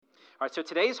All right, so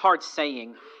today's hard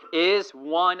saying is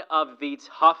one of the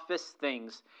toughest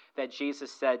things that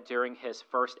Jesus said during his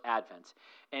first advent.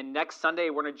 And next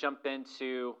Sunday, we're going to jump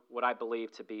into what I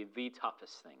believe to be the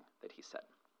toughest thing that he said.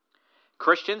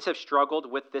 Christians have struggled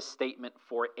with this statement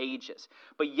for ages.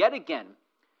 But yet again,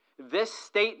 this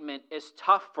statement is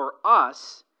tough for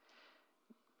us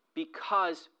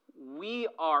because we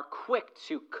are quick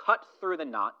to cut through the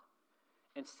knot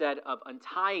instead of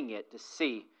untying it to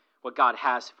see what God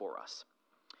has for us.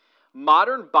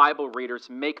 Modern Bible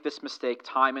readers make this mistake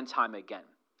time and time again.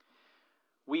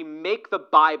 We make the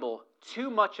Bible too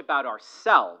much about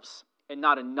ourselves and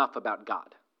not enough about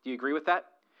God. Do you agree with that?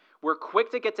 We're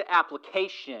quick to get to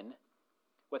application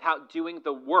without doing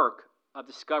the work of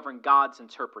discovering God's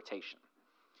interpretation.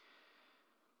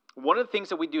 One of the things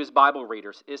that we do as Bible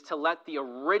readers is to let the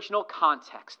original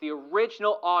context, the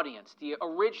original audience, the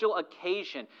original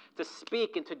occasion to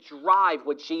speak and to drive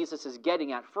what Jesus is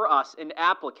getting at for us in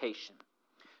application.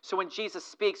 So when Jesus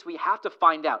speaks, we have to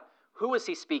find out, who is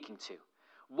he speaking to?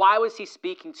 Why was he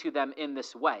speaking to them in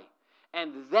this way?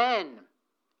 And then,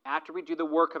 after we do the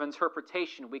work of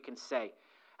interpretation, we can say,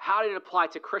 how did it apply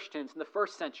to Christians in the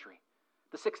 1st century,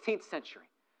 the 16th century,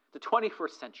 the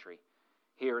 21st century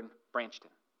here in Branchton?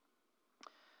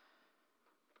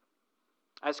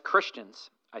 As Christians,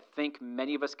 I think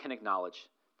many of us can acknowledge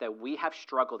that we have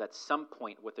struggled at some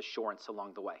point with assurance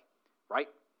along the way, right?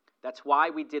 That's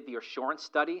why we did the assurance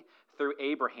study through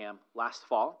Abraham last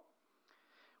fall.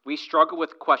 We struggle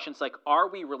with questions like,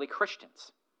 are we really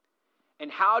Christians?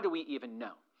 And how do we even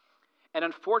know? And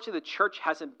unfortunately, the church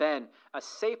hasn't been a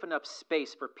safe enough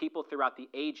space for people throughout the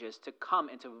ages to come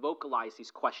and to vocalize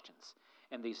these questions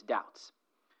and these doubts,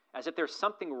 as if there's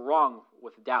something wrong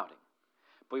with doubting.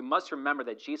 But we must remember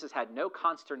that Jesus had no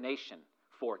consternation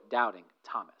for doubting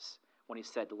Thomas when he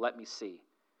said, let me see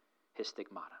his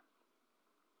stigmata.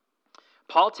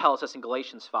 Paul tells us in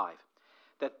Galatians 5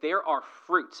 that there are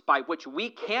fruits by which we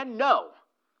can know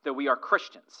that we are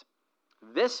Christians.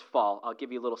 This fall, I'll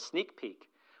give you a little sneak peek,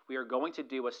 we are going to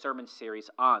do a sermon series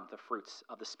on the fruits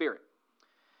of the Spirit.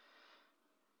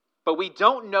 But we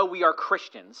don't know we are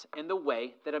Christians in the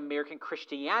way that American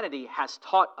Christianity has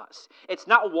taught us. It's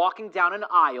not walking down an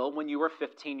aisle when you were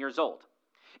 15 years old.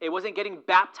 It wasn't getting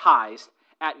baptized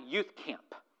at youth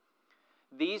camp.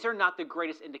 These are not the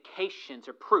greatest indications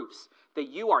or proofs that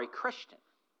you are a Christian.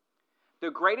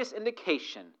 The greatest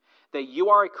indication that you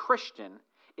are a Christian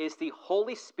is the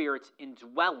Holy Spirit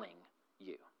indwelling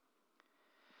you.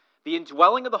 The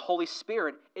indwelling of the Holy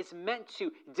Spirit is meant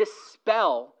to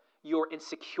dispel your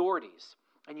insecurities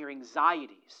and your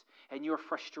anxieties and your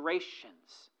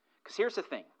frustrations. Because here's the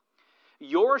thing.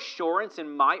 Your assurance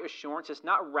and my assurance is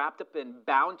not wrapped up and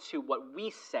bound to what we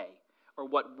say or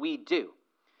what we do.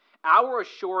 Our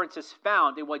assurance is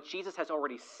found in what Jesus has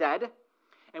already said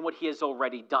and what he has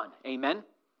already done. Amen?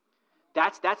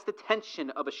 That's the tension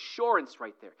of assurance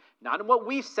right there. Not in what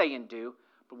we say and do,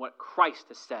 but what Christ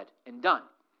has said and done.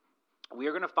 We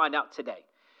are going to find out today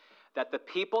that the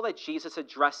people that Jesus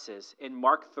addresses in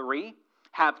Mark 3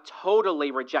 have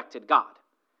totally rejected God.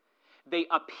 They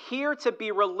appear to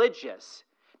be religious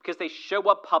because they show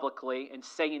up publicly and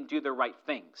say and do the right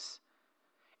things,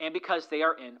 and because they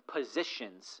are in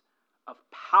positions of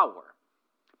power,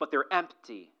 but they're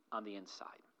empty on the inside.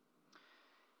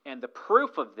 And the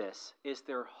proof of this is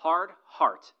their hard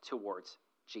heart towards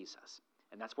Jesus.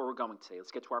 And that's where we're going today.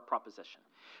 Let's get to our proposition.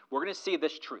 We're going to see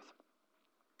this truth.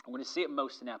 I'm going to see it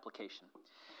most in application.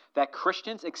 That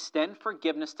Christians extend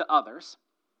forgiveness to others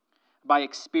by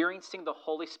experiencing the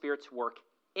Holy Spirit's work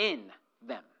in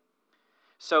them.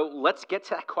 So let's get to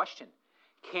that question.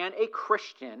 Can a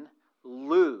Christian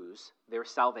lose their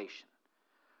salvation?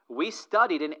 We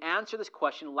studied and answered this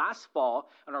question last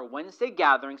fall on our Wednesday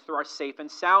gatherings through our Safe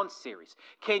and Sound series.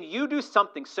 Can you do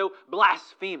something so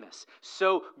blasphemous,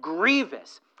 so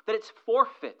grievous, that it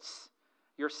forfeits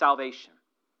your salvation?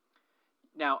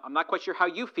 Now, I'm not quite sure how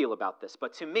you feel about this,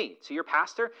 but to me, to your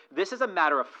pastor, this is a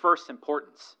matter of first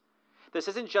importance. This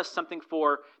isn't just something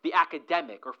for the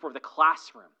academic or for the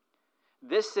classroom.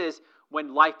 This is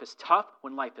when life is tough,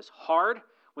 when life is hard,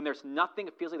 when there's nothing,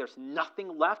 it feels like there's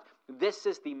nothing left. This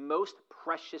is the most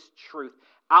precious truth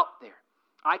out there.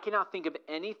 I cannot think of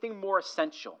anything more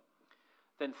essential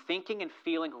than thinking and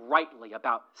feeling rightly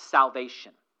about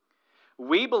salvation.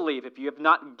 We believe, if you have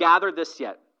not gathered this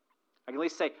yet, I can at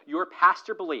least say your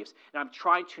pastor believes, and I'm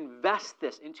trying to invest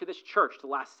this into this church the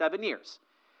last 7 years,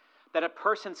 that a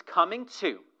person's coming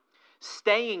to,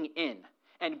 staying in,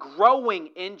 and growing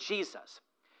in Jesus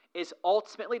is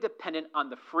ultimately dependent on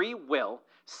the free will,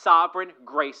 sovereign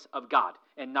grace of God,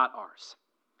 and not ours.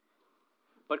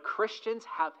 But Christians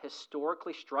have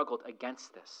historically struggled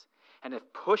against this and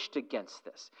have pushed against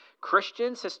this.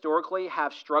 Christians historically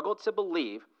have struggled to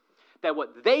believe that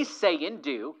what they say and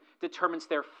do determines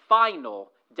their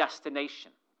final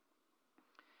destination.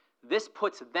 This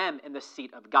puts them in the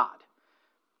seat of God.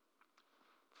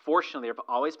 Fortunately, there have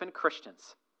always been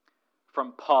Christians,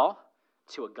 from Paul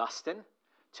to Augustine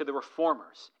to the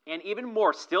Reformers, and even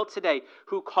more still today,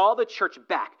 who call the church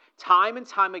back time and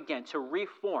time again to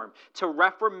reform, to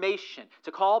reformation,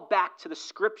 to call back to the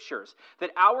scriptures,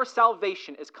 that our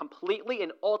salvation is completely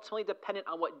and ultimately dependent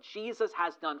on what Jesus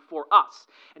has done for us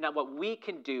and not what we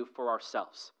can do for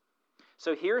ourselves.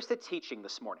 So here's the teaching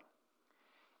this morning.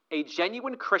 A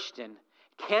genuine Christian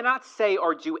cannot say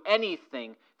or do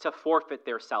anything to forfeit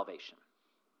their salvation.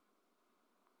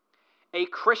 A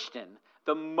Christian,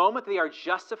 the moment they are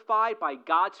justified by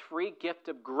God's free gift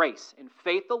of grace in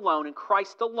faith alone, in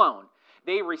Christ alone,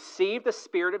 they receive the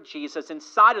Spirit of Jesus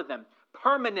inside of them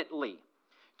permanently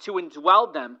to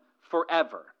indwell them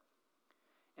forever.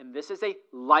 And this is a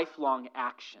lifelong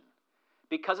action.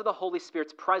 Because of the Holy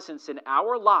Spirit's presence in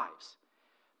our lives,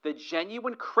 the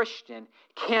genuine Christian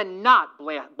cannot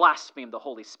blaspheme the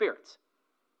Holy Spirit.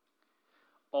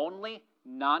 Only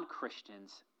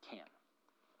non-Christians can.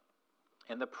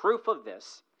 And the proof of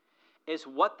this is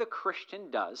what the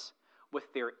Christian does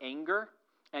with their anger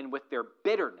and with their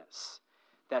bitterness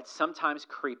that sometimes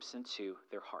creeps into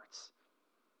their hearts.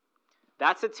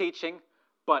 That's a teaching,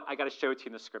 but I got to show it to you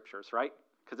in the scriptures, right?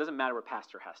 Because it doesn't matter what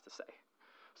pastor has to say.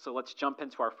 So let's jump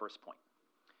into our first point.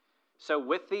 So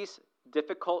with these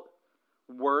difficult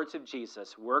words of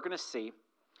Jesus, we're going to see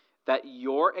that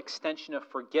your extension of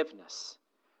forgiveness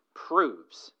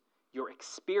proves your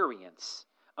experience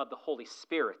of the Holy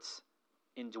Spirit's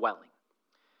indwelling.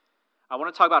 I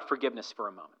want to talk about forgiveness for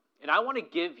a moment. And I want to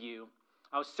give you,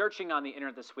 I was searching on the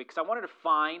internet this week because I wanted to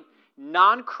find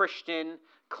non-Christian,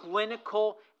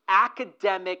 clinical,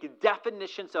 academic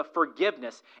definitions of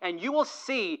forgiveness. And you will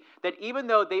see that even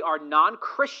though they are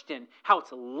non-Christian, how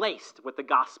it's laced with the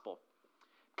gospel.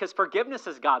 Because forgiveness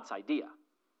is God's idea.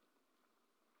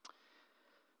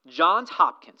 Johns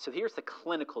Hopkins, so here's the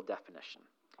clinical definition.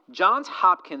 Johns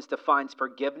Hopkins defines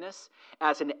forgiveness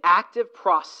as an active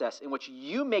process in which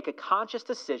you make a conscious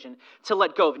decision to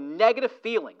let go of negative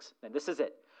feelings, and this is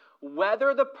it,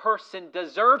 whether the person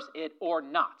deserves it or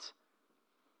not.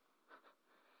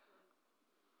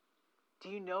 Do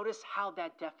you notice how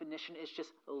that definition is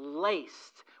just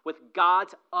laced with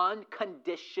God's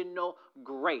unconditional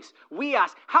grace? We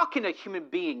ask, how can a human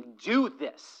being do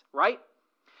this, right?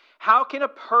 How can a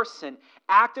person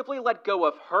actively let go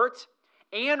of hurt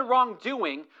and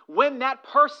wrongdoing when that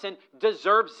person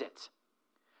deserves it?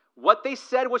 What they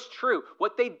said was true.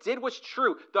 What they did was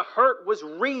true. The hurt was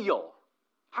real.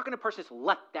 How can a person just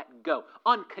let that go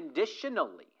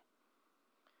unconditionally?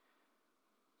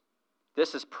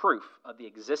 This is proof of the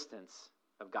existence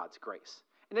of God's grace,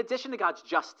 in addition to God's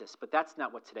justice, but that's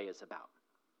not what today is about.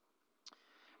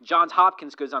 Johns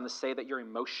Hopkins goes on to say that your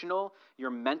emotional,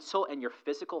 your mental, and your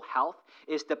physical health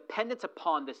is dependent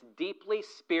upon this deeply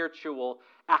spiritual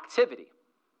activity.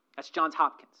 That's Johns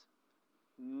Hopkins.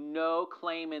 No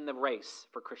claim in the race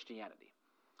for Christianity.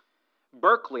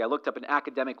 Berkeley, I looked up an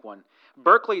academic one.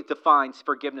 Berkeley defines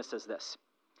forgiveness as this: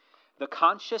 the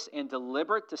conscious and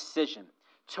deliberate decision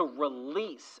to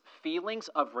release feelings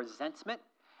of resentment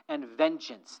and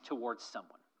vengeance towards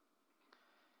someone.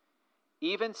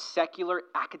 Even secular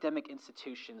academic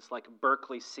institutions like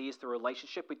Berkeley sees the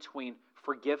relationship between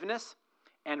forgiveness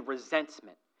and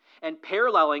resentment. And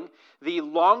paralleling, the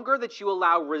longer that you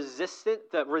allow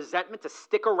the resentment to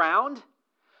stick around,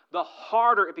 the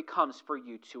harder it becomes for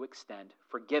you to extend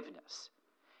forgiveness.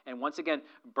 And once again,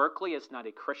 Berkeley is not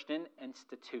a Christian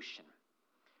institution,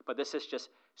 but this is just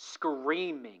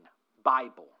screaming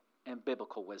Bible and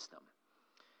biblical wisdom.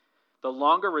 The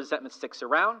longer resentment sticks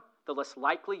around, the less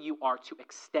likely you are to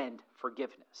extend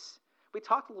forgiveness. We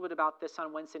talked a little bit about this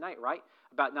on Wednesday night, right?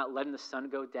 About not letting the sun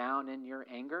go down in your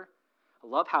anger. I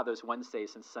love how those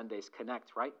Wednesdays and Sundays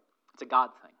connect, right? It's a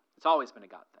God thing. It's always been a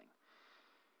God thing.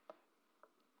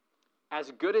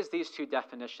 As good as these two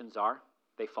definitions are,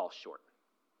 they fall short.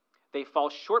 They fall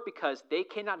short because they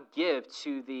cannot give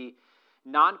to the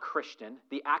non-Christian,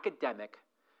 the academic,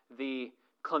 the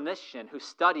clinician who's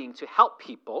studying to help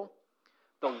people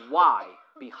the why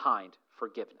behind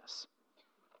forgiveness.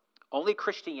 Only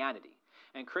Christianity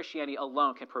and Christianity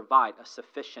alone can provide a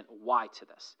sufficient why to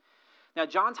this. Now,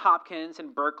 Johns Hopkins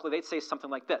and Berkeley, they'd say something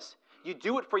like this: you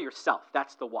do it for yourself.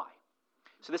 That's the why.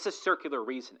 So this is circular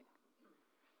reasoning.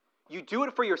 You do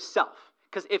it for yourself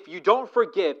Because if you don't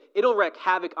forgive, it'll wreak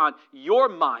havoc on your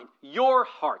mind, your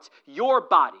heart, your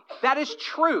body. That is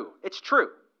true. It's true.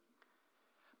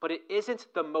 But it isn't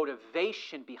the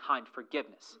motivation behind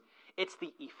forgiveness. It's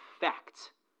the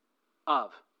effect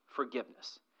of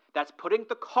forgiveness. That's putting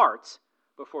the cart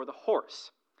before the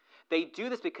horse. They do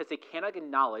this because they cannot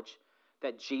acknowledge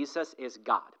that Jesus is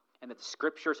God and that the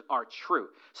scriptures are true.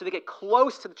 So they get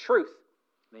close to the truth,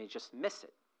 and they just miss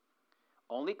it.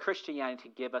 Only Christianity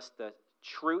can give us the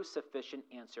true, sufficient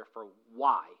answer for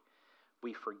why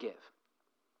we forgive.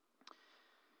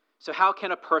 So how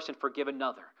can a person forgive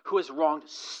another who has wronged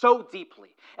so deeply,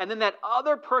 and then that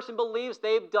other person believes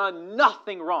they've done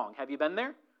nothing wrong? Have you been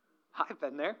there? I've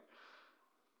been there.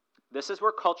 This is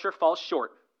where culture falls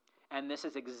short, and this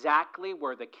is exactly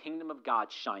where the kingdom of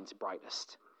God shines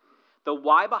brightest. The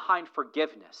why behind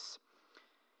forgiveness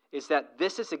is that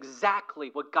this is exactly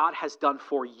what God has done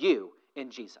for you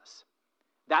in Jesus.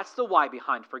 That's the why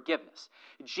behind forgiveness.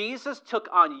 Jesus took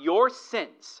on your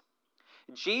sins.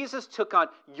 Jesus took on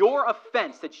your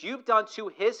offense that you've done to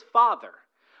his Father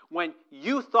when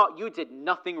you thought you did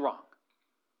nothing wrong.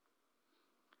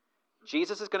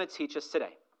 Jesus is going to teach us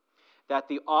today that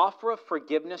the offer of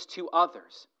forgiveness to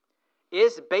others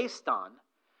is based on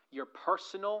your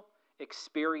personal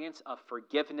experience of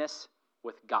forgiveness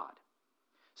with God.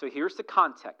 So here's the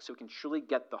context so we can truly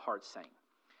get the hard saying.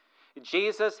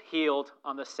 Jesus healed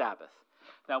on the Sabbath.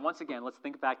 Now, once again, let's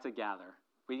think back together.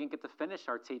 We didn't get to finish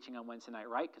our teaching on Wednesday night,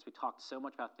 right? Because we talked so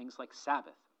much about things like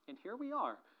Sabbath. And here we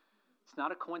are. It's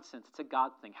not a coincidence. It's a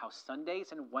God thing. How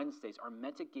Sundays and Wednesdays are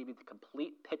meant to give you the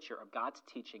complete picture of God's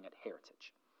teaching at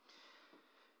Heritage.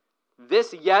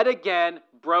 This yet again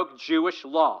broke Jewish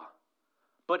law,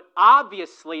 but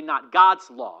obviously not God's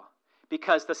law,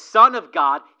 because the Son of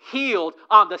God healed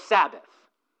on the Sabbath.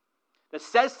 That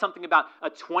says something about a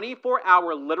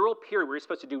 24-hour literal period where you're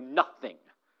supposed to do nothing.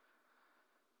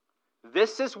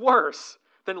 This is worse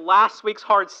than last week's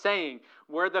hard saying,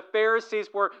 where the Pharisees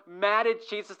were mad at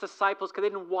Jesus' disciples because they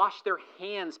didn't wash their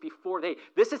hands before they.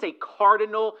 This is a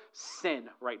cardinal sin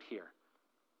right here.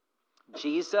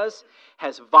 Jesus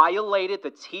has violated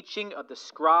the teaching of the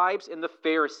scribes and the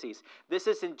Pharisees. This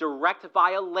is in direct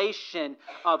violation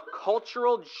of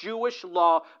cultural Jewish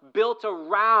law built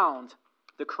around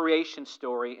the creation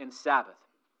story and Sabbath.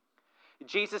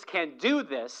 Jesus can do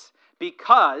this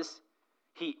because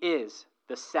he is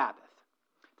the Sabbath.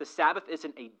 The Sabbath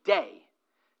isn't a day.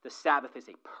 The Sabbath is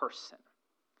a person.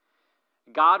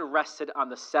 God rested on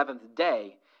the seventh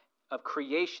day of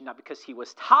creation, not because he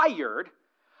was tired,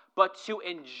 but to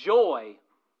enjoy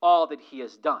all that he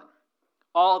has done,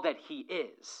 all that he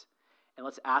is. And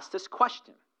let's ask this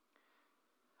question.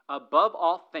 Above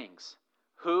all things,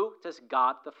 who does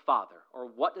God the Father, or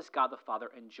what does God the Father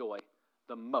enjoy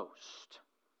the most?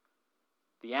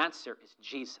 The answer is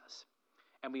Jesus.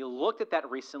 And we looked at that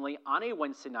recently on a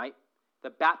Wednesday night. The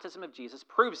baptism of Jesus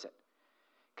proves it.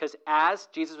 Because as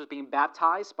Jesus was being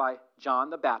baptized by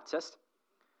John the Baptist,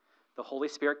 the Holy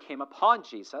Spirit came upon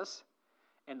Jesus,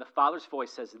 and the Father's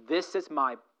voice says, "This is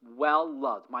my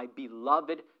well-loved, my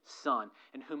beloved Son,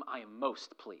 in whom I am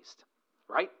most pleased."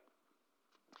 Right?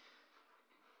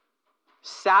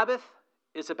 Sabbath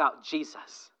is about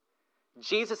Jesus.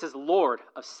 Jesus is Lord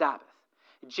of Sabbath.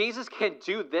 Jesus can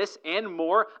do this and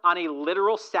more on a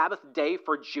literal Sabbath day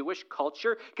for Jewish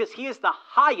culture because he is the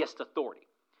highest authority.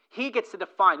 He gets to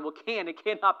define what can and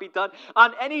cannot be done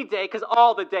on any day because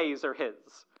all the days are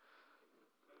his.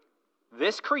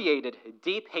 This created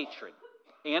deep hatred,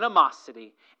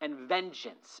 animosity, and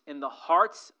vengeance in the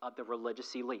hearts of the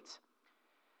religious elites.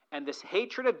 And this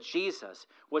hatred of Jesus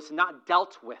was not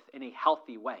dealt with in a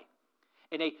healthy way,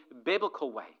 in a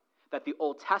biblical way that the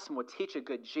Old Testament would teach a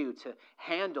good Jew to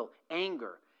handle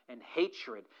anger and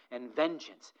hatred and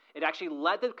vengeance. It actually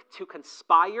led them to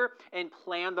conspire and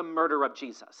plan the murder of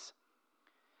Jesus.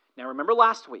 Now remember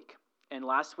last week, and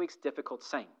last week's difficult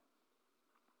saying.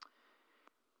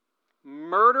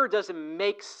 Murder doesn't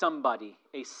make somebody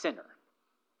a sinner.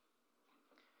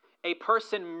 A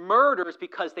person murders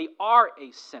because they are a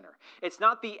sinner. It's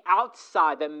not the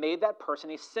outside that made that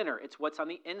person a sinner. It's what's on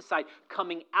the inside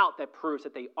coming out that proves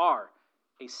that they are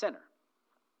a sinner.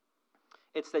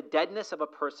 It's the deadness of a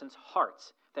person's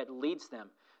heart that leads them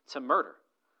to murder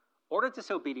or to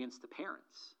disobedience to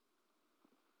parents.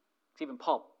 Even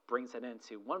Paul brings it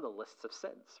into one of the lists of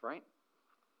sins, right?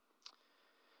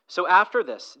 So after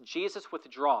this, Jesus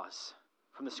withdraws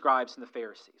from the scribes and the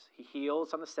Pharisees. He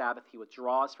heals on the Sabbath. He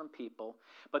withdraws from people.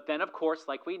 But then, of course,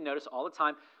 like we notice all the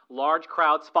time, large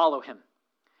crowds follow him.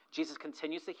 Jesus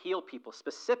continues to heal people,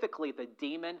 specifically the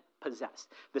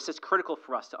demon-possessed. This is critical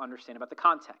for us to understand about the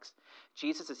context.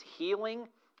 Jesus is healing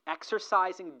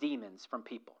exorcising demons from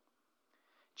people.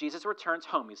 Jesus returns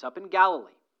home. He's up in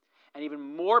Galilee. And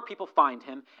even more people find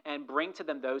him and bring to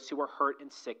them those who are hurt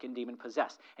and sick and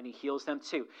demon-possessed. And he heals them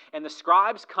too. And the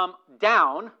scribes come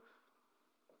down.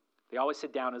 They always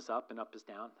said down is up and up is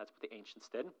down. That's what the ancients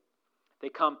did. They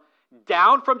come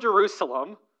down from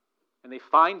Jerusalem and they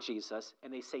find Jesus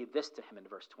and they say this to him in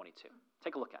verse 22.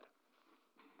 Take a look at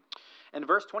it. In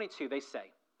verse 22, they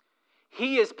say,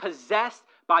 he is possessed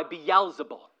by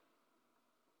Beelzebul.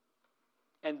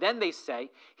 And then they say,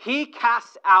 he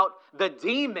casts out the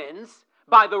demons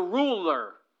by the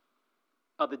ruler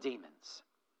of the demons.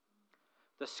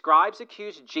 The scribes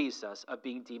accuse Jesus of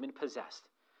being demon-possessed.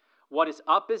 What is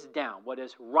up is down. What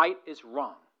is right is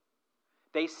wrong.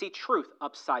 They see truth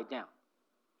upside down.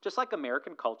 Just like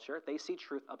American culture, they see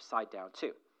truth upside down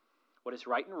too. What is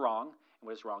right and wrong, and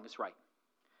what is wrong is right.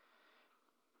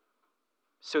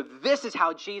 So this is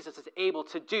how Jesus is able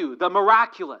to do the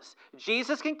miraculous.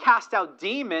 Jesus can cast out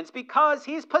demons because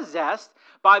he's possessed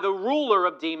by the ruler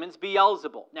of demons,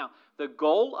 Beelzebul. Now, the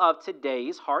goal of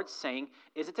today's hard saying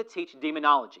isn't to teach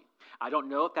demonology. I don't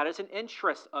know if that is an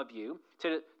interest of you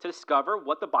to discover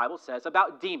what the Bible says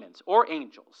about demons or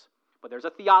angels. But there's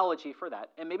a theology for that.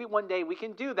 And maybe one day we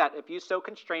can do that if you so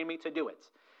constrain me to do it.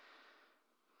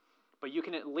 But you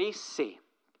can at least see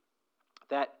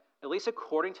that, at least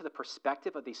according to the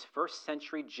perspective of these first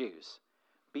century Jews,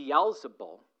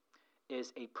 Beelzebul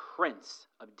is a prince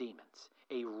of demons,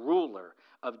 a ruler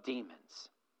of demons.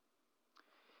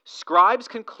 Scribes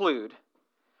conclude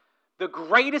the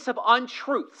greatest of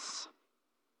untruths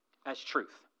as truth.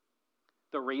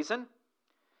 The reason?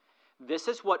 This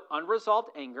is what unresolved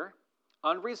anger,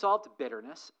 unresolved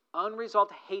bitterness,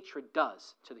 unresolved hatred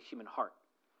does to the human heart.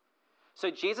 So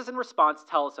Jesus, in response,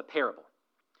 tells us a parable.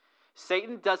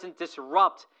 Satan doesn't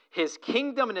disrupt his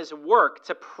kingdom and his work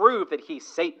to prove that he's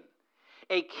Satan.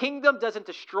 A kingdom doesn't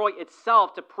destroy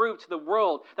itself to prove to the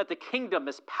world that the kingdom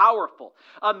is powerful.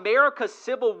 America's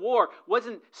Civil War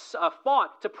wasn't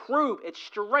fought to prove its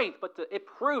strength, but it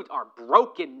proved our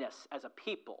brokenness as a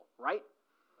people, right?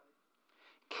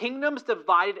 Kingdoms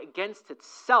divided against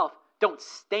itself don't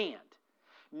stand.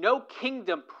 No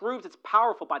kingdom proves it's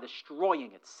powerful by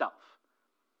destroying itself.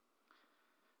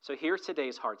 So here's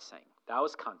today's hard saying. That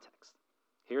was context.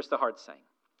 Here's the hard saying.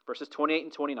 Verses 28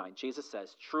 and 29, Jesus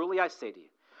says, truly I say to you,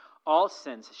 all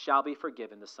sins shall be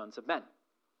forgiven the sons of men,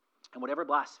 and whatever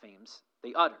blasphemes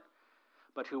they utter.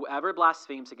 But whoever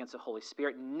blasphemes against the Holy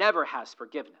Spirit never has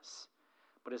forgiveness,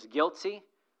 but is guilty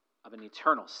of an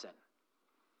eternal sin.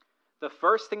 The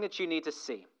first thing that you need to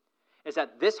see is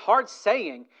that this hard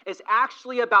saying is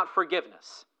actually about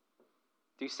forgiveness.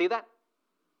 Do you see that?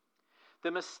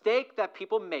 The mistake that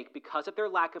people make because of their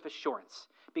lack of assurance,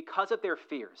 because of their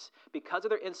fears, because of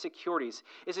their insecurities,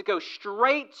 is to go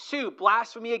straight to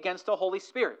blasphemy against the Holy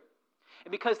Spirit.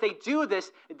 And because they do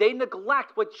this, they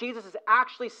neglect what Jesus is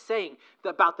actually saying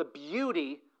about the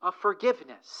beauty of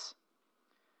forgiveness.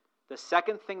 The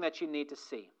second thing that you need to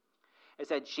see is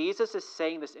that Jesus is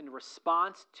saying this in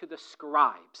response to the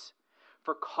scribes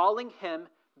for calling him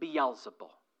Beelzebul,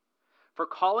 for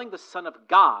calling the Son of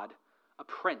God a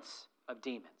prince of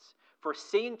demons, for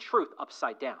seeing truth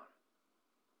upside down.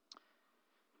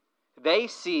 They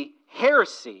see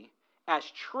heresy as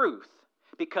truth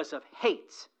because of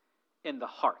hate in the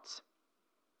hearts.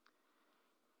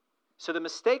 So the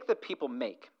mistake that people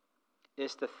make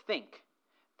is to think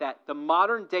that the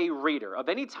modern day reader of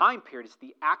any time period is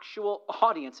the actual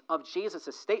audience of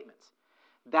Jesus' statements.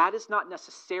 That is not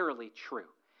necessarily true.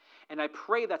 And I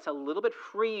pray that's a little bit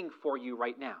freeing for you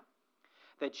right now,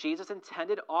 that Jesus'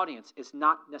 intended audience is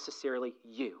not necessarily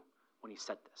you when he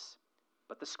said this,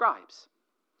 but the scribes.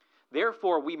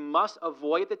 Therefore, we must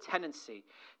avoid the tendency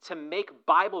to make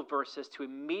Bible verses to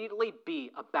immediately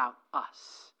be about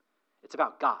us. It's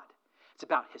about God. It's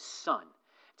about his Son.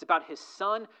 It's about his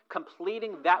Son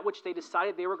completing that which they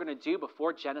decided they were going to do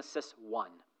before Genesis 1.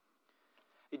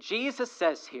 Jesus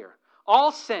says here,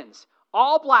 all sins,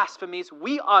 all blasphemies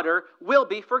we utter will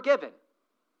be forgiven.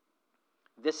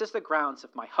 This is the grounds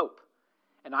of my hope,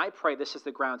 and I pray this is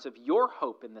the grounds of your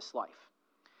hope in this life.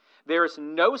 There is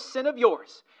no sin of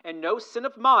yours and no sin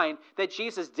of mine that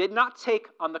Jesus did not take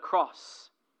on the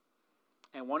cross.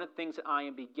 And one of the things that I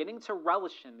am beginning to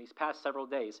relish in these past several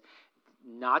days,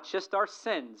 not just our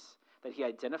sins that he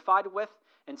identified with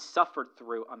and suffered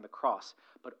through on the cross,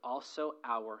 but also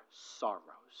our sorrows.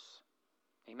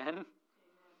 Amen?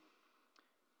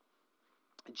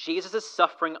 Jesus'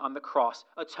 suffering on the cross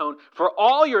atoned for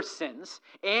all your sins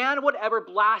and whatever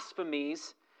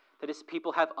blasphemies that his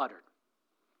people have uttered.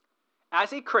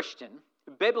 As a Christian,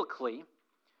 biblically,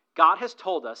 God has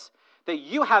told us that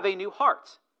you have a new heart.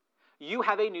 You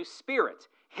have a new spirit,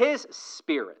 his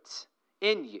spirit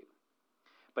in you.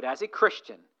 But as a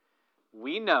Christian,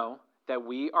 we know that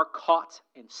we are caught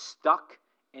and stuck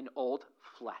in old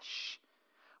flesh.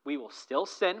 We will still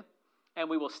sin and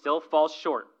we will still fall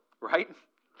short, right?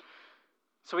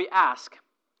 So we ask,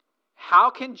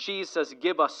 how can Jesus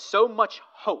give us so much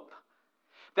hope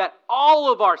that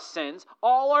all of our sins,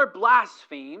 all our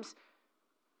blasphemies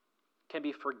can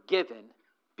be forgiven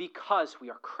because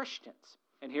we are Christians?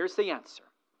 And here's the answer.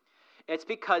 It's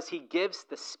because he gives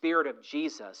the Spirit of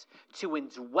Jesus to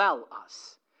indwell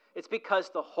us. It's because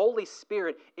the Holy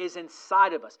Spirit is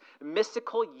inside of us.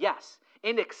 Mystical, yes.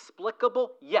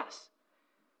 Inexplicable, yes.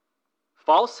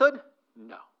 Falsehood?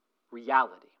 No.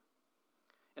 Reality.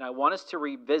 And I want us to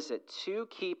revisit two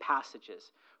key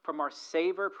passages from our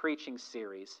Savor preaching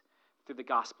series through the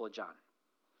Gospel of John.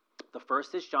 The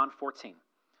first is John 14,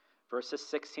 verses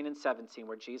 16 and 17,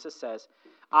 where Jesus says,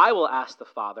 I will ask the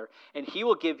Father, and he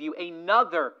will give you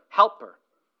another helper,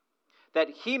 that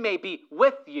he may be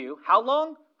with you, how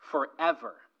long?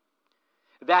 Forever.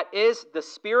 That is the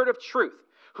Spirit of truth,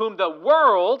 whom the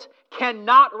world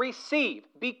cannot receive,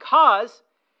 because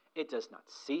it does not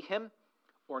see him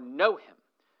or know him.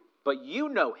 But you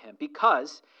know him,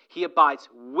 because he abides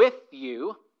with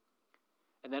you,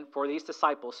 and then for these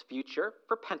disciples, future,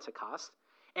 for Pentecost,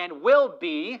 and will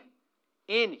be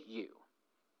in you.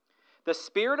 The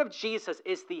Spirit of Jesus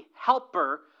is the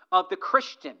helper of the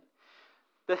Christian.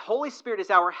 The Holy Spirit is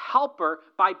our helper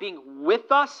by being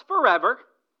with us forever.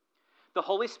 The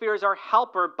Holy Spirit is our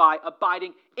helper by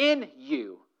abiding in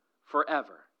you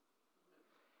forever.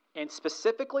 And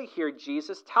specifically here,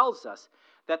 Jesus tells us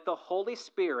that the Holy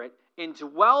Spirit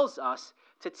indwells us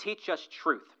to teach us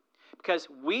truth. Because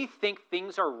we think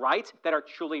things are right that are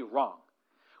truly wrong.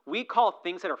 We call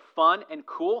things that are fun and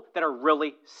cool that are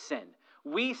really sin.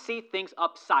 We see things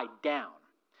upside down.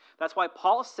 That's why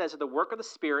Paul says that the work of the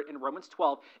Spirit in Romans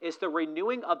 12 is the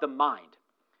renewing of the mind.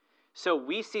 So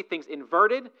we see things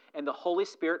inverted, and the Holy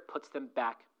Spirit puts them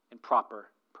back in proper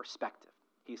perspective.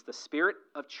 He's the Spirit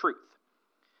of truth.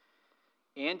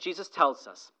 And Jesus tells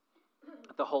us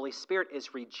that the Holy Spirit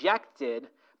is rejected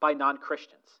by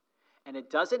non-Christians. And it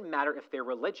doesn't matter if they're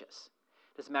religious.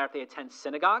 It doesn't matter if they attend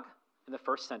synagogue in the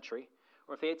first century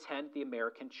or if they attend the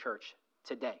American church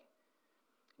today.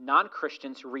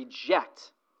 Non-Christians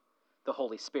reject the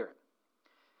Holy Spirit.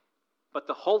 But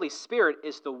the Holy Spirit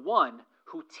is the one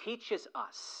who teaches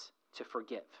us to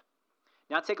forgive.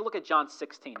 Now take a look at John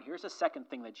 16. Here's the second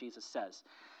thing that Jesus says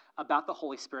about the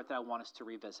Holy Spirit that I want us to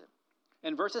revisit.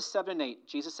 In verses 7 and 8,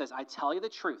 Jesus says, I tell you the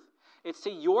truth. It's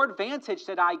to your advantage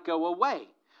that I go away.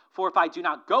 For if I do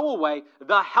not go away,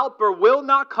 the Helper will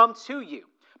not come to you.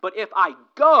 But if I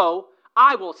go,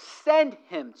 I will send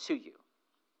him to you.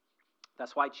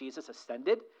 That's why Jesus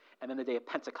ascended, and then the day of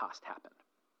Pentecost happened.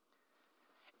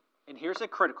 And here's the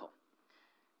critical.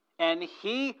 And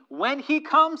when he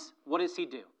comes, what does he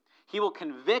do? He will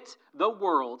convict the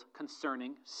world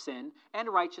concerning sin and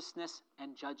righteousness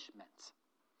and judgment.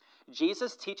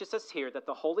 Jesus teaches us here that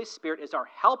the Holy Spirit is our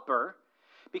helper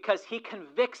because he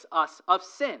convicts us of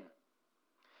sin.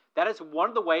 That is one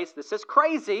of the ways, this is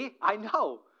crazy, I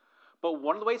know, but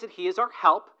one of the ways that he is our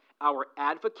help, our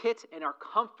advocate, and our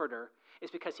comforter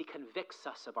is because he convicts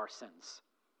us of our sins.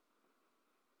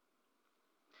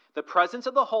 The presence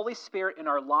of the Holy Spirit in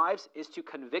our lives is to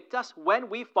convict us when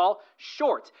we fall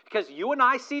short, because you and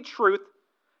I see truth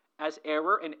as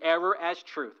error and error as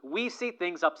truth. We see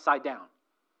things upside down.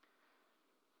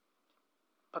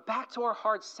 But back to our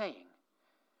hard saying.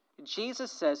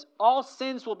 Jesus says, all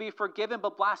sins will be forgiven,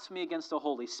 but blasphemy against the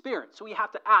Holy Spirit. So we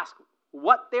have to ask,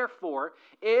 what therefore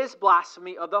is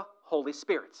blasphemy of the Holy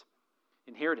Spirit?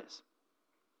 And here it is.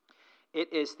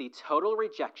 It is the total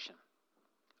rejection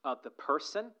of the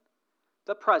person,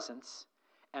 the presence,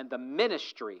 and the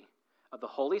ministry of the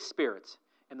Holy Spirit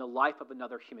in the life of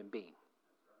another human being.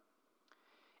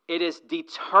 It is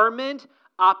determined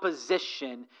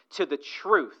opposition to the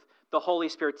truth the Holy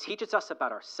Spirit teaches us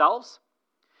about ourselves,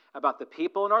 about the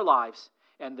people in our lives,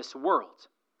 and this world.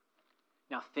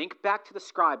 Now think back to the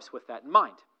scribes with that in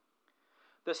mind.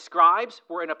 The scribes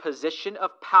were in a position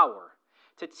of power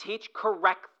to teach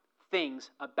correct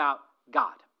things about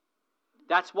God.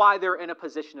 That's why they're in a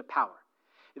position of power.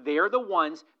 They're the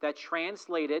ones that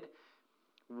translated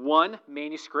one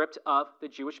manuscript of the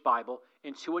Jewish Bible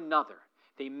into another.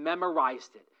 They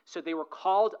memorized it. So they were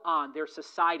called on their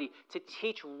society to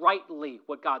teach rightly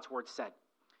what God's word said.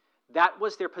 That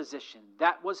was their position.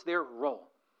 That was their role.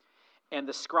 And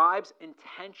the scribes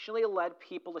intentionally led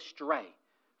people astray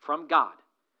from God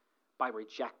by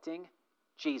rejecting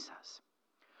Jesus.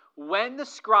 When the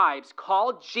scribes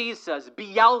called Jesus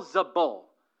Beelzebul,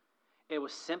 it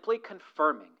was simply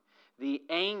confirming the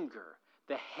anger,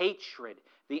 the hatred,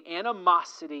 the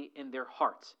animosity in their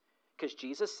hearts. Because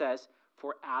Jesus says,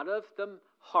 for out of the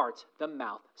heart the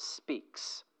mouth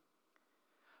speaks.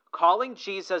 Calling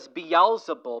Jesus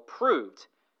Beelzebul proved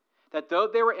that though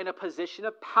they were in a position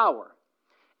of power,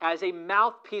 as a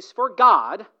mouthpiece for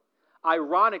God,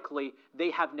 ironically, they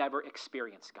have never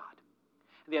experienced God.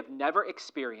 They have never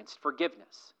experienced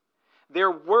forgiveness.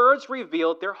 Their words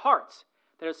revealed their hearts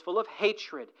that is full of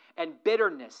hatred and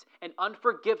bitterness and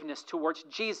unforgiveness towards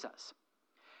Jesus.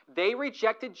 They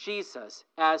rejected Jesus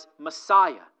as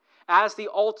Messiah, as the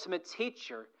ultimate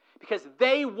teacher, because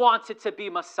they wanted to be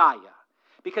Messiah,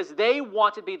 because they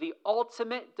wanted to be the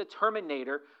ultimate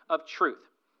determinator of truth,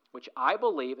 which I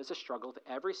believe is a struggle of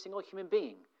every single human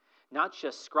being, not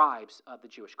just scribes of the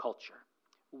Jewish culture.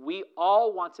 We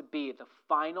all want to be the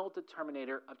final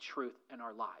determinator of truth in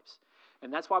our lives.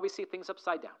 And that's why we see things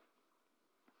upside down.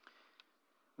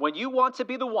 When you want to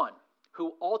be the one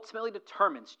who ultimately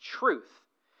determines truth,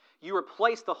 you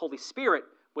replace the Holy Spirit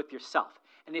with yourself.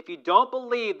 And if you don't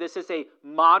believe this is a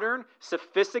modern,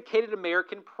 sophisticated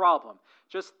American problem,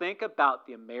 just think about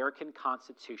the American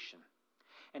Constitution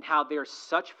and how there are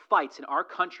such fights in our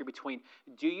country between,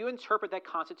 do you interpret that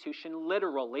Constitution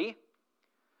literally,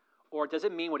 or does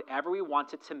it mean whatever we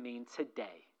want it to mean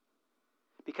today?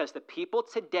 Because the people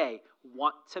today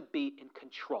want to be in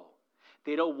control.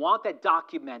 They don't want that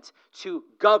document to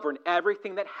govern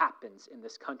everything that happens in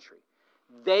this country.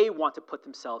 They want to put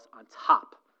themselves on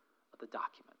top of the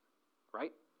document,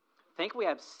 right? Thankfully, we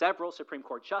have several Supreme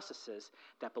Court justices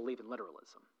that believe in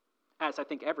literalism, as I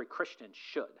think every Christian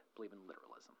should believe in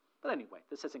literalism. But anyway,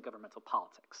 this isn't governmental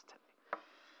politics today.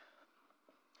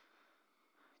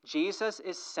 Jesus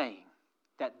is saying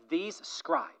that these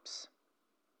scribes,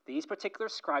 these particular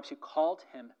scribes who called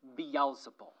him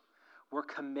Beelzebul, were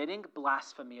committing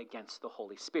blasphemy against the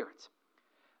Holy Spirit.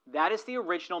 That is the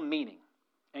original meaning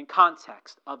and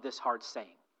context of this hard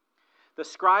saying. The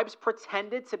scribes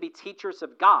pretended to be teachers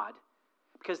of God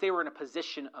because they were in a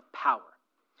position of power.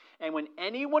 And when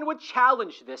anyone would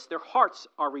challenge this, their hearts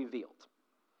are revealed.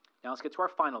 Now let's get to our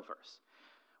final verse,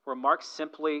 where Mark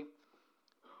simply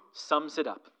sums it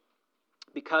up.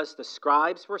 Because the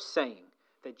scribes were saying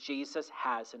that Jesus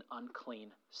has an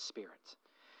unclean spirit.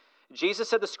 Jesus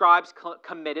said the scribes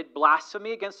committed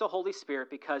blasphemy against the Holy Spirit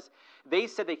because they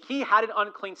said that he had an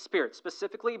unclean spirit.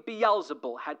 Specifically,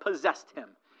 Beelzebul had possessed him.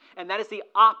 And that is the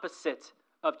opposite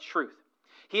of truth.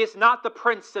 He is not the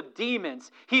prince of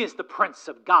demons. He is the prince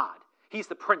of God. He's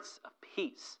the prince of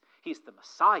peace. He's the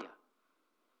Messiah.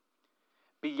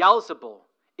 Beelzebul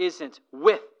isn't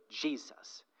with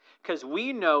Jesus. Because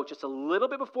we know just a little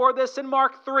bit before this in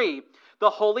Mark 3, the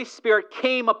Holy Spirit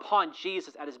came upon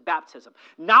Jesus at his baptism.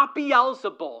 Not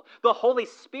Beelzebul, the Holy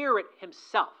Spirit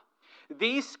himself.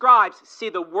 These scribes see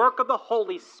the work of the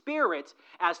Holy Spirit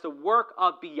as the work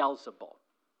of Beelzebul.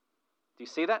 Do you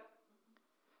see that?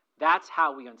 That's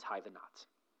how we untie the knot.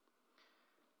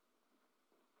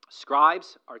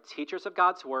 Scribes are teachers of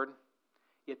God's word,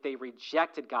 yet they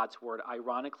rejected God's word,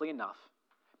 ironically enough,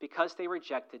 because they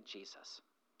rejected Jesus.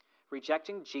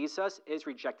 Rejecting Jesus is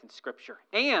rejecting Scripture.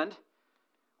 And,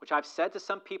 which I've said to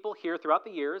some people here throughout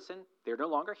the years, and they're no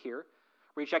longer here,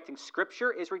 rejecting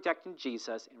Scripture is rejecting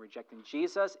Jesus, and rejecting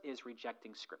Jesus is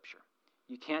rejecting Scripture.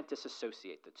 You can't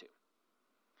disassociate the two.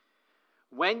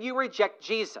 When you reject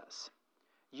Jesus,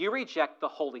 you reject the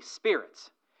Holy Spirit.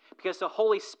 Because the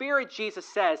Holy Spirit, Jesus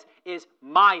says, is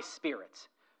my Spirit,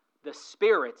 the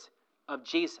Spirit of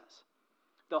Jesus.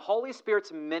 The Holy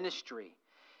Spirit's ministry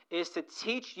is to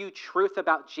teach you truth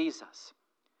about Jesus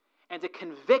and to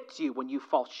convict you when you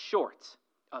fall short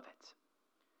of it.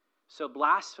 So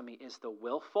blasphemy is the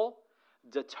willful,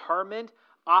 determined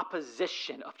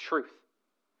opposition of truth.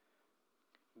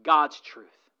 God's truth.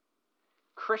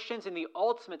 Christians in the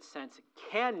ultimate sense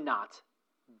cannot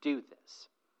do this.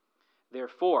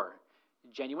 Therefore,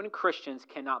 genuine Christians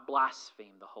cannot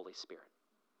blaspheme the Holy Spirit.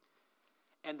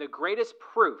 And the greatest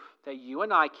proof that you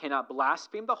and I cannot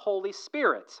blaspheme the Holy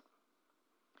Spirit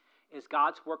is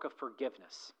God's work of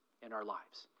forgiveness in our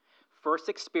lives. First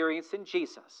experienced in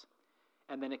Jesus,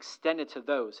 and then extended to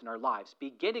those in our lives,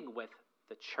 beginning with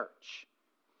the church,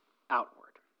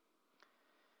 outward.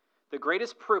 The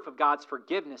greatest proof of God's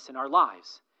forgiveness in our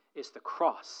lives is the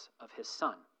cross of his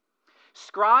Son.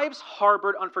 Scribes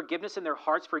harbored unforgiveness in their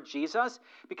hearts for Jesus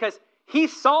because he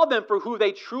saw them for who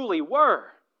they truly were.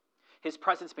 His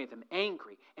presence made them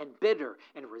angry and bitter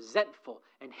and resentful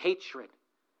and hatred.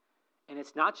 And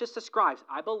it's not just the scribes.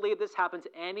 I believe this happens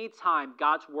anytime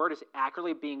God's word is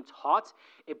accurately being taught.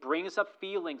 It brings up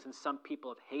feelings in some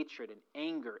people of hatred and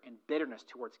anger and bitterness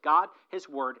towards God, his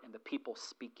word, and the people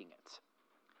speaking it.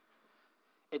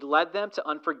 It led them to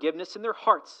unforgiveness in their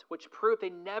hearts, which proved they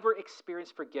never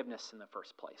experienced forgiveness in the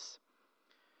first place.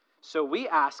 So we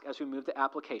ask, as we move to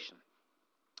application,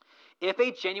 if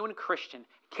a genuine Christian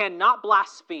cannot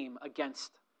blaspheme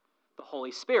against the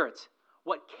Holy Spirit,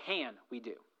 what can we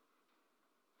do?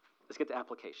 Let's get to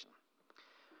application.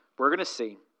 We're going to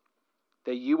see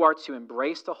that you are to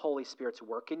embrace the Holy Spirit's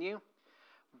work in you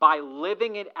by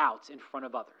living it out in front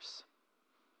of others.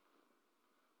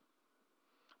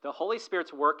 The Holy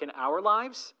Spirit's work in our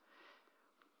lives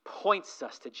points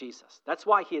us to Jesus. That's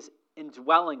why he is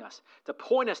indwelling us, to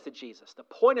point us to Jesus, to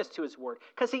point us to his word,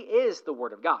 because he is the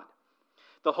word of God.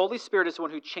 The Holy Spirit is the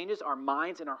one who changes our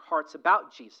minds and our hearts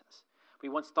about Jesus. We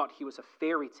once thought he was a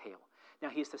fairy tale. Now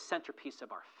he is the centerpiece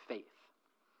of our faith.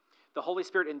 The Holy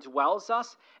Spirit indwells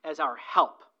us as our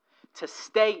help to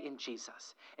stay in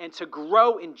Jesus and to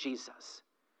grow in Jesus.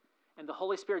 And the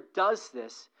Holy Spirit does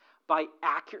this by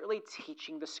accurately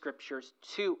teaching the scriptures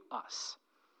to us.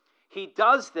 He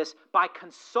does this by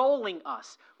consoling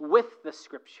us with the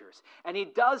scriptures. And he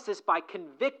does this by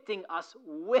convicting us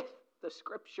with the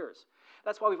scriptures.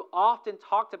 That's why we've often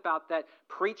talked about that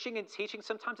preaching and teaching,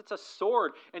 sometimes it's a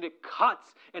sword and it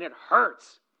cuts and it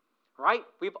hurts, right?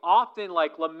 We've often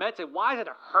lamented, why does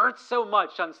it hurt so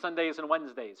much on Sundays and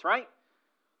Wednesdays, right?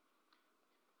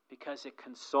 Because it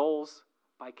consoles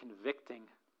by convicting.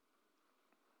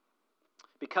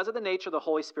 Because of the nature of the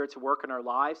Holy Spirit's work in our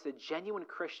lives, the genuine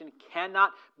Christian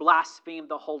cannot blaspheme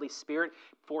the Holy Spirit,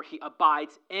 for he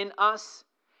abides in us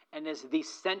and is the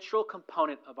central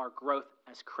component of our growth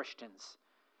as Christians.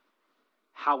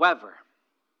 However,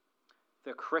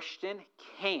 the Christian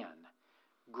can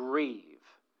grieve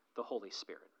the Holy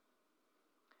Spirit.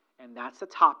 And that's the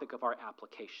topic of our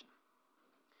application.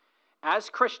 As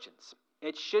Christians,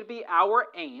 it should be our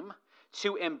aim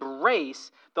to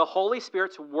embrace the Holy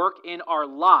Spirit's work in our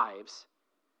lives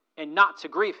and not to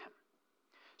grieve him.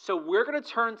 So we're going to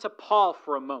turn to Paul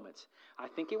for a moment. I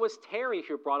think it was Terry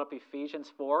who brought up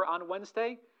Ephesians 4 on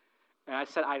Wednesday. And I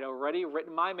said I'd already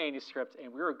written my manuscript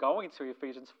and we were going to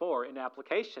Ephesians 4 in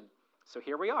application. So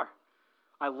here we are.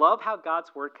 I love how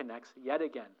God's word connects yet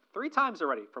again. 3 times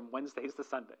already from Wednesdays to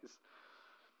Sundays.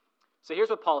 So here's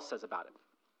what Paul says about it.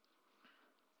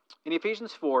 In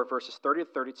Ephesians 4, verses 30 to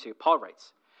 32, Paul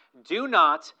writes, "Do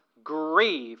not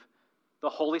grieve the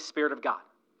Holy Spirit of God,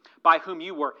 by whom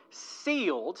you were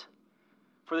sealed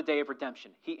for the day of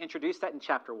redemption." He introduced that in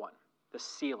chapter 1, the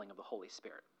sealing of the Holy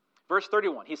Spirit. Verse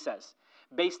 31, he says,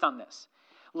 based on this,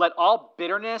 "Let all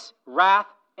bitterness, wrath,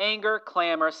 anger,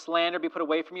 clamor, slander be put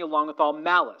away from you, along with all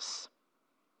malice.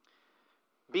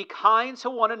 Be kind to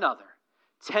one another,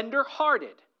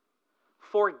 tender-hearted,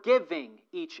 forgiving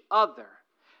each other,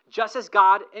 just as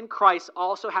God in Christ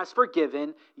also has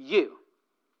forgiven you."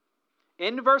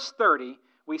 In verse 30,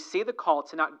 we see the call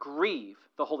to not grieve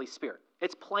the Holy Spirit.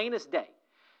 It's plain as day.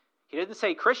 He didn't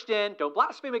say, Christian, don't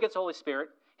blaspheme against the Holy Spirit.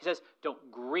 He says,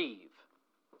 don't grieve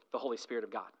the Holy Spirit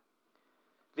of God.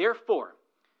 Therefore,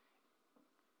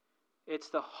 it's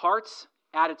the heart's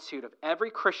attitude of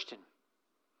every Christian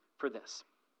for this.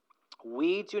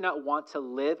 We do not want to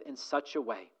live in such a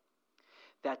way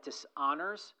that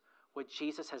dishonors what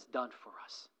Jesus has done for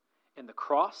us in the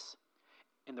cross,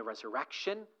 in the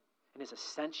resurrection, in his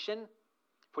ascension,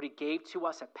 what he gave to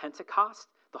us at Pentecost,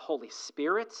 the Holy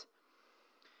Spirit.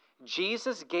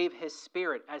 Jesus gave his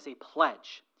Spirit as a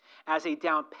pledge, as a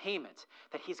down payment,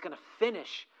 that he's going to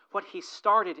finish what he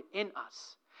started in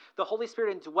us. The Holy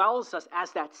Spirit indwells us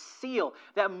as that seal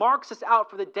that marks us out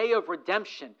for the day of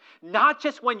redemption, not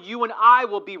just when you and I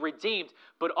will be redeemed,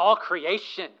 but all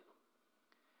creation.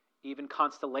 Even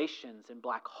constellations and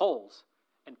black holes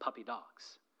and puppy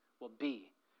dogs will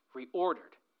be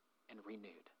reordered and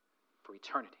renewed for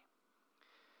eternity.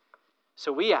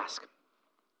 So we ask,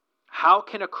 how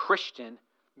can a Christian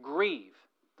grieve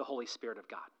the Holy Spirit of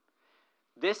God?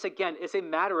 This, again, is a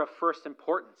matter of first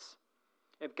importance.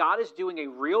 If God is doing a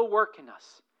real work in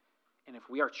us, and if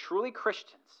we are truly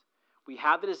Christians, we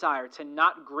have the desire to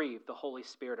not grieve the Holy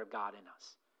Spirit of God in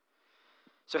us.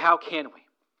 So how can we?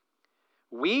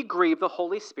 We grieve the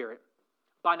Holy Spirit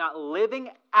by not living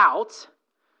out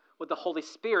what the Holy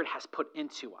Spirit has put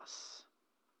into us.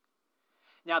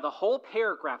 Now, the whole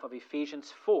paragraph of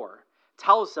Ephesians 4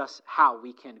 tells us how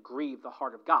we can grieve the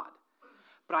heart of God.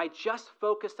 But I just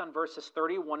focused on verses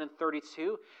 31 and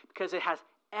 32 because it has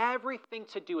everything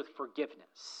to do with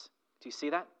forgiveness. Do you see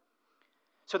that?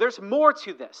 So there's more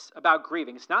to this about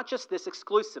grieving. It's not just this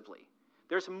exclusively.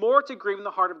 There's more to grieving the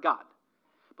heart of God.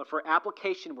 But for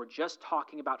application, we're just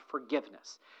talking about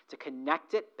forgiveness, to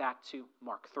connect it back to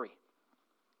Mark 3.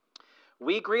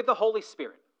 We grieve the Holy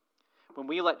Spirit when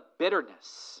we let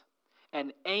bitterness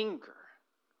and anger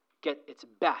get its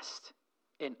best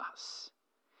in us.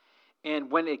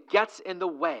 And when it gets in the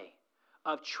way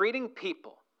of treating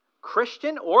people,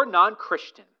 Christian or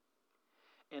non-Christian,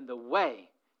 in the way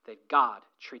that God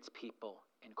treats people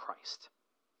in Christ.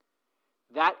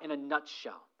 That, in a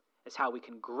nutshell, is how we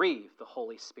can grieve the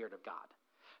Holy Spirit of God.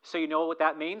 So you know what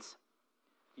that means?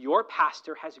 Your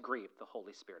pastor has grieved the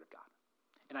Holy Spirit of God.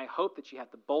 And I hope that you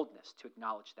have the boldness to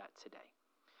acknowledge that today.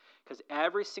 Because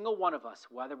every single one of us,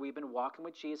 whether we've been walking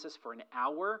with Jesus for an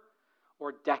hour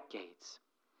or decades,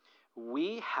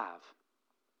 we have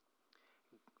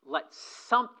let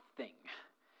something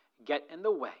get in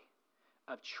the way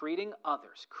of treating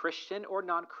others, Christian or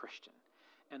non-Christian,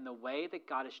 in the way that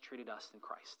God has treated us in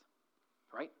Christ.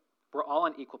 Right? We're all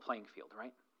on equal playing field,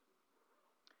 right?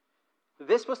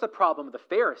 This was the problem of the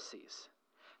Pharisees.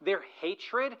 Their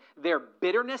hatred, their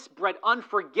bitterness bred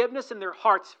unforgiveness in their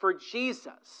hearts for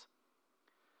Jesus.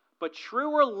 But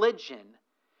true religion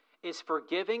is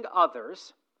forgiving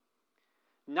others,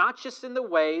 not just in the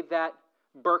way that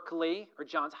Berkeley or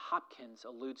Johns Hopkins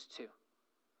alludes to,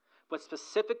 but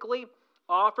specifically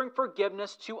offering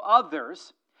forgiveness to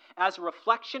others as a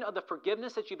reflection of the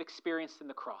forgiveness that you've experienced in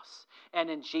the cross and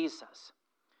in Jesus.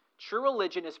 True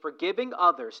religion is forgiving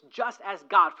others just as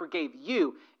God forgave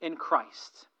you in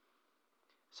Christ.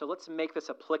 So let's make this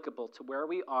applicable to where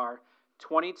we are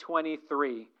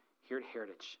 2023 here at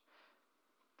Heritage.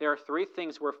 There are 3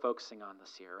 things we're focusing on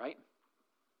this year, right?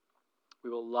 We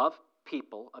will love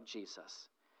people of Jesus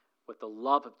with the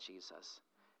love of Jesus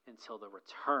until the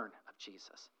return of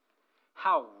Jesus.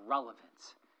 How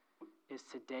relevant is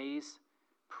today's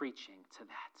preaching to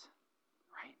that,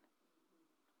 right?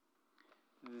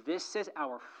 This is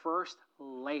our first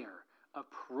layer of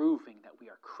proving that we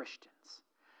are Christians,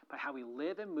 by how we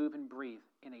live and move and breathe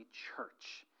in a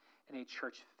church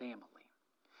family.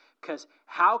 Because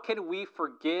how can we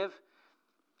forgive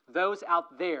those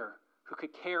out there who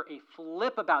could care a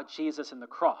flip about Jesus and the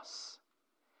cross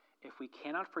if we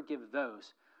cannot forgive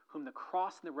those whom the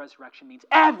cross and the resurrection means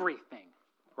everything,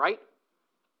 right?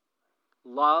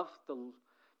 Love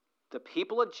the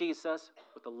people of Jesus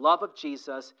with the love of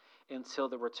Jesus until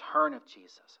the return of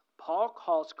Jesus. Paul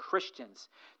calls Christians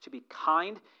to be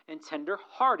kind and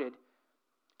tender-hearted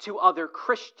to other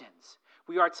Christians.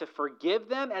 We are to forgive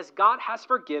them as God has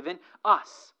forgiven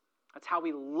us. That's how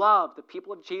we love the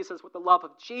people of Jesus with the love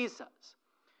of Jesus.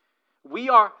 We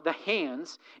are the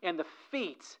hands and the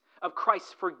feet of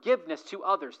Christ's forgiveness to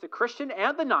others, the Christian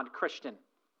and the non-Christian.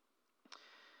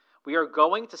 We are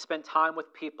going to spend time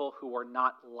with people who are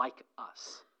not like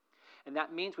us. And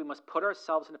that means we must put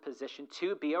ourselves in a position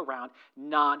to be around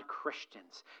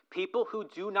non-Christians, people who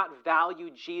do not value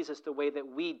Jesus the way that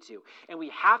we do. And we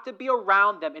have to be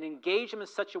around them and engage them in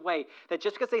such a way that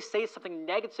just because they say something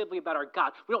negatively about our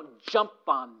God, we don't jump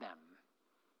on them.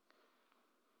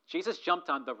 Jesus jumped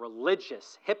on the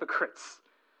religious hypocrites,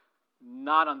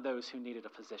 not on those who needed a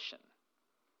physician.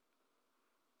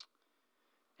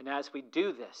 And as we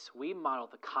do this, we model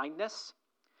the kindness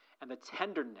and the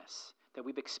tenderness that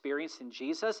we've experienced in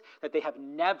Jesus that they have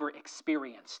never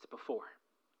experienced before.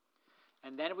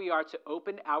 And then we are to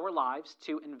open our lives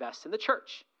to invest in the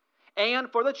church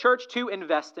and for the church to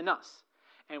invest in us.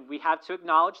 And we have to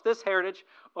acknowledge this heritage.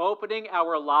 Opening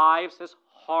our lives is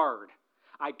hard.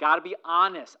 I got to be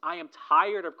honest. I am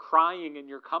tired of crying in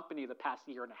your company the past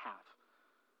year and a half.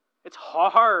 It's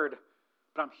hard,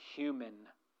 but I'm human.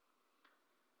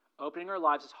 Opening our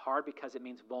lives is hard because it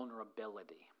means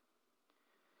vulnerability.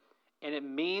 And it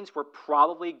means we're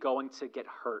probably going to get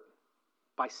hurt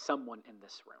by someone in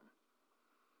this room.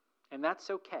 And that's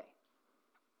okay.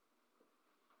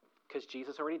 Because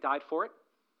Jesus already died for it.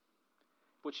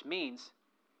 Which means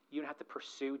you don't have to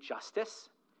pursue justice,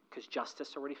 because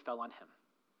justice already fell on him.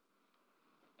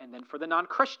 And then for the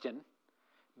non-Christian,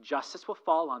 justice will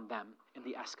fall on them in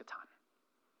the eschaton.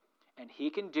 And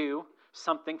he can do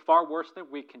something far worse than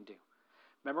we can do.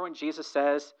 Remember when Jesus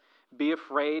says, be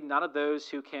afraid not of those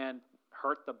who can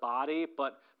hurt the body,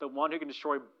 but the one who can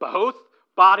destroy both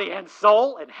body and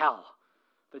soul in hell.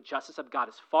 The justice of God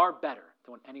is far better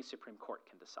than what any Supreme Court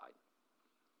can decide.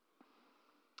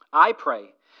 I pray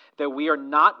that we are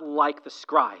not like the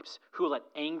scribes who let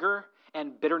anger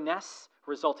and bitterness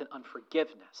result in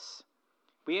unforgiveness.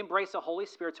 We embrace the Holy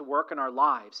Spirit to work in our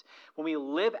lives when we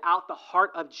live out the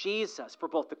heart of Jesus for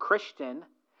both the Christian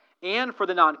and for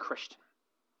the non-Christian.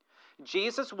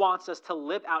 Jesus wants us to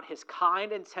live out his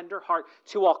kind and tender heart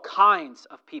to all kinds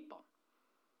of people.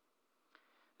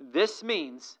 This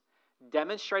means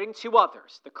demonstrating to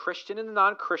others, the Christian and the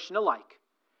non-Christian alike,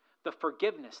 the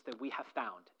forgiveness that we have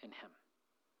found in him.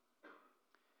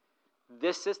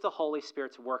 This is the Holy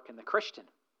Spirit's work in the Christian.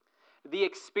 The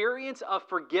experience of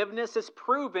forgiveness is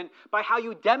proven by how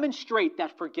you demonstrate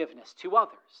that forgiveness to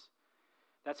others.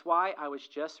 That's why I was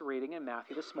just reading in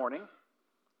Matthew this morning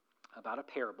about a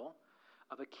parable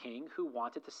of a king who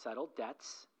wanted to settle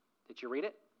debts. Did you read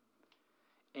it?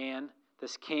 And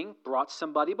this king brought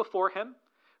somebody before him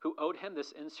who owed him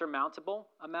this insurmountable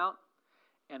amount.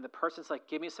 And the person's like,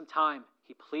 give me some time.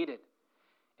 He pleaded.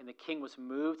 And the king was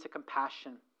moved to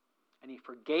compassion. And he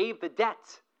forgave the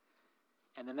debt.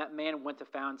 And then that man went to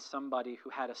find somebody who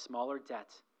had a smaller debt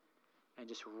and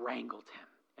just wrangled him.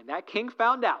 And that king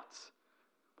found out.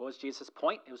 What was Jesus'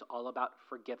 point? It was all about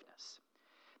forgiveness.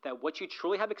 That what you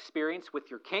truly have experienced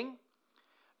with your king,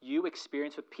 you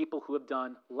experience with people who have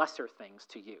done lesser things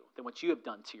to you than what you have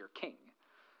done to your king.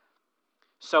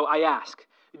 So I ask,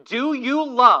 do you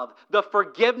love the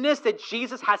forgiveness that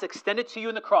Jesus has extended to you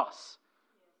in the cross?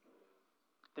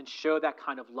 Then show that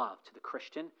kind of love to the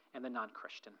Christian and the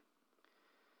non-Christian.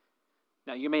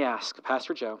 Now you may ask,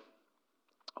 Pastor Joe,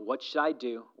 what should I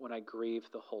do when I grieve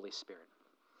the Holy Spirit?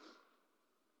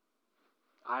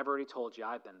 I've already told you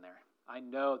I've been there. I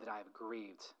know that I have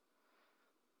grieved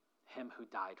him who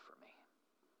died for me.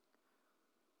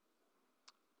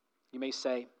 You may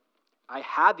say, I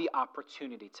had the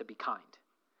opportunity to be kind,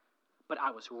 but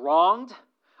I was wronged.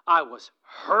 I was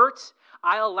hurt.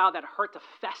 I allowed that hurt to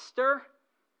fester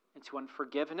into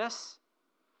unforgiveness.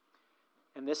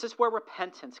 And this is where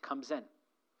repentance comes in.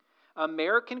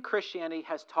 American Christianity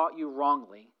has taught you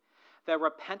wrongly that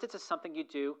repentance is something you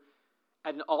do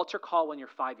at an altar call when you're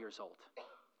 5 years old,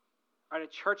 or at a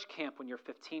church camp when you're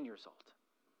 15 years old.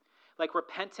 Like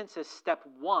repentance is step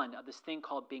one of this thing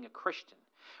called being a Christian.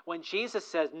 When Jesus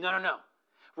says, no.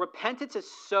 Repentance is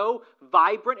so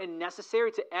vibrant and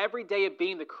necessary to every day of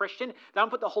being the Christian that I'm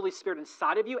put the Holy Spirit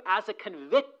inside of you as a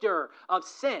convictor of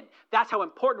sin. That's how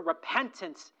important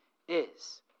repentance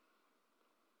is.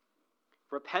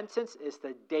 Repentance is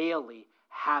the daily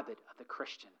habit of the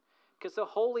Christian because the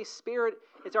Holy Spirit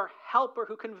is our helper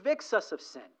who convicts us of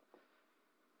sin.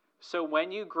 So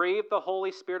when you grieve the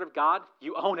Holy Spirit of God,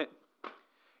 you own it.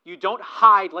 You don't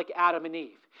hide like Adam and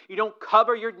Eve. You don't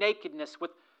cover your nakedness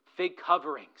with fig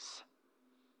coverings.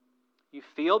 You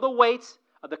feel the weight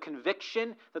of the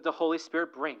conviction that the Holy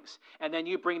Spirit brings, and then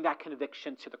you bring that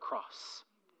conviction to the cross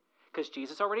because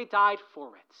Jesus already died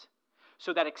for it.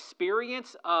 So that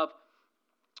experience of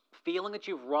feeling that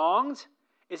you've wronged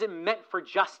isn't meant for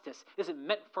justice, isn't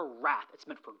meant for wrath, it's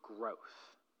meant for growth.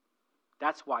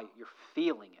 That's why you're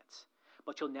feeling it.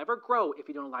 But you'll never grow if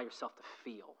you don't allow yourself to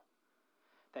feel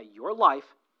that your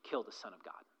life killed the Son of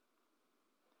God.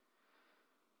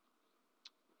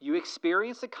 You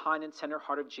experience the kind and tender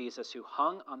heart of Jesus who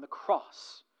hung on the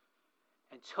cross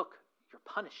and took your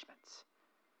punishment.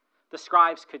 The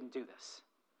scribes couldn't do this.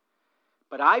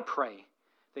 But I pray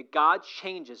that God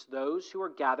changes those who are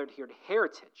gathered here to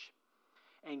Heritage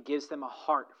and gives them a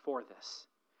heart for this.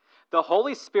 The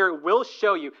Holy Spirit will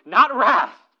show you not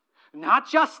wrath, not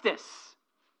justice,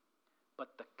 but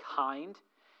the kind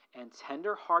and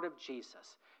tender heart of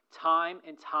Jesus time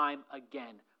and time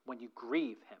again when you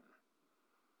grieve him.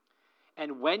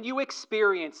 And when you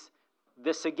experience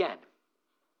this again,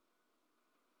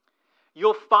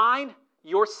 you'll find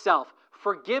yourself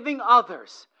forgiving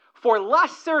others for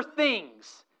lesser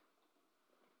things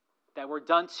that were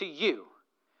done to you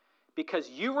because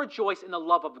you rejoice in the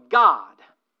love of God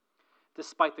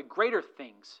despite the greater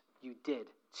things you did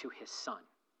to his Son.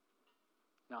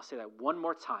 Now I'll say that one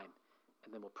more time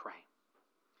and then we'll pray.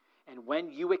 And when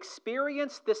you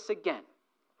experience this again,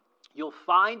 you'll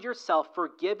find yourself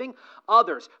forgiving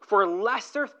others for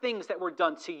lesser things that were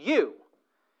done to you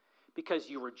because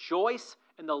you rejoice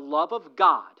in the love of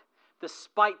God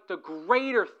despite the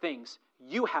greater things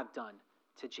you have done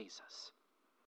to Jesus.